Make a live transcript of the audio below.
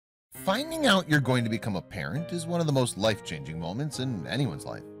Finding out you're going to become a parent is one of the most life-changing moments in anyone's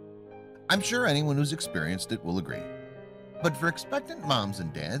life. I'm sure anyone who's experienced it will agree. But for expectant moms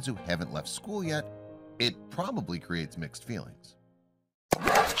and dads who haven't left school yet, it probably creates mixed feelings.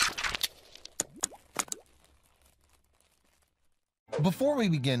 Before we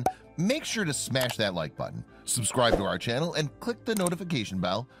begin, make sure to smash that like button, subscribe to our channel, and click the notification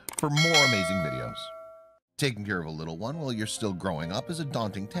bell for more amazing videos. Taking care of a little one while you're still growing up is a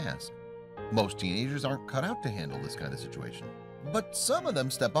daunting task. Most teenagers aren't cut out to handle this kind of situation, but some of them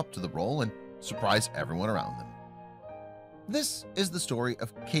step up to the role and surprise everyone around them. This is the story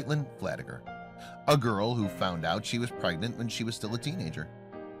of Caitlin Fladiger, a girl who found out she was pregnant when she was still a teenager.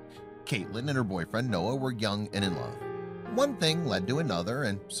 Caitlin and her boyfriend Noah were young and in love. One thing led to another,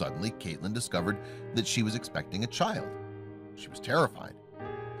 and suddenly Caitlin discovered that she was expecting a child. She was terrified.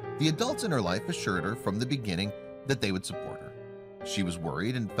 The adults in her life assured her from the beginning that they would support her. She was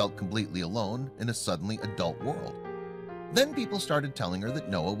worried and felt completely alone in a suddenly adult world. Then people started telling her that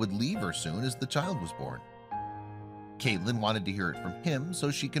Noah would leave her soon as the child was born. Caitlin wanted to hear it from him,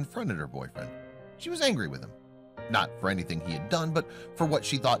 so she confronted her boyfriend. She was angry with him, not for anything he had done, but for what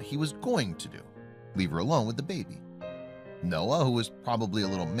she thought he was going to do, leave her alone with the baby. Noah, who was probably a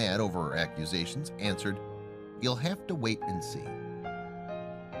little mad over her accusations, answered, "You'll have to wait and see."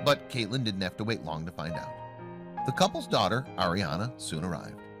 But Caitlin didn't have to wait long to find out. The couple's daughter, Ariana, soon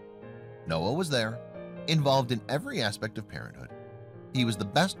arrived. Noah was there, involved in every aspect of parenthood. He was the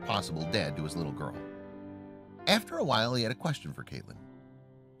best possible dad to his little girl. After a while, he had a question for Caitlin.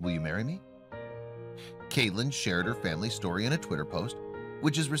 "Will you marry me?" Caitlin shared her family story in a Twitter post,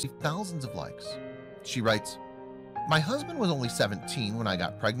 which has received thousands of likes. She writes, "My husband was only 17 when I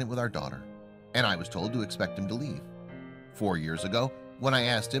got pregnant with our daughter, and I was told to expect him to leave. 4 years ago, when I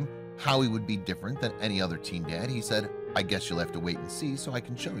asked him how he would be different than any other teen dad, he said, 'I guess you'll have to wait and see so I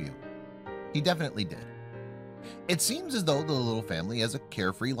can show you.' He definitely did. It seems as though the little family has a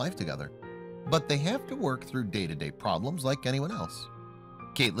carefree life together, but they have to work through day-to-day problems like anyone else.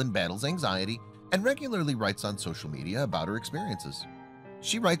 Caitlin battles anxiety and regularly writes on social media about her experiences.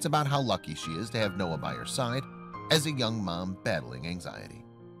 She writes about how lucky she is to have Noah by her side as a young mom battling anxiety.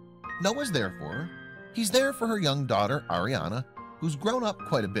 Noah's there for her. He's there for her young daughter, Ariana, who's grown up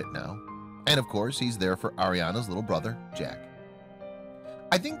quite a bit now. And of course, he's there for Ariana's little brother, Jack.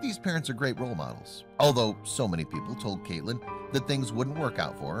 I think these parents are great role models. Although so many people told Caitlin that things wouldn't work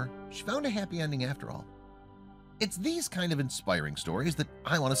out for her, she found a happy ending after all. It's these kind of inspiring stories that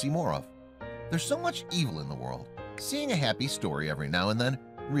I want to see more of. There's so much evil in the world. Seeing a happy story every now and then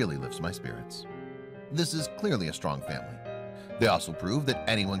really lifts my spirits. This is clearly a strong family. They also prove that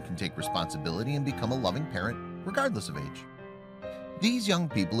anyone can take responsibility and become a loving parent regardless of age. These young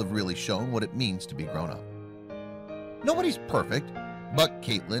people have really shown what it means to be grown up. Nobody's perfect, but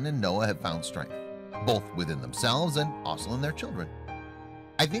Caitlin and Noah have found strength, both within themselves and also in their children.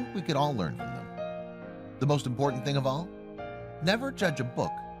 I think we could all learn from them. The most important thing of all, never judge a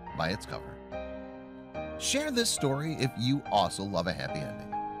book by its cover. Share this story if you also love a happy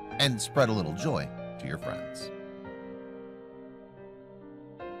ending, and spread a little joy to your friends.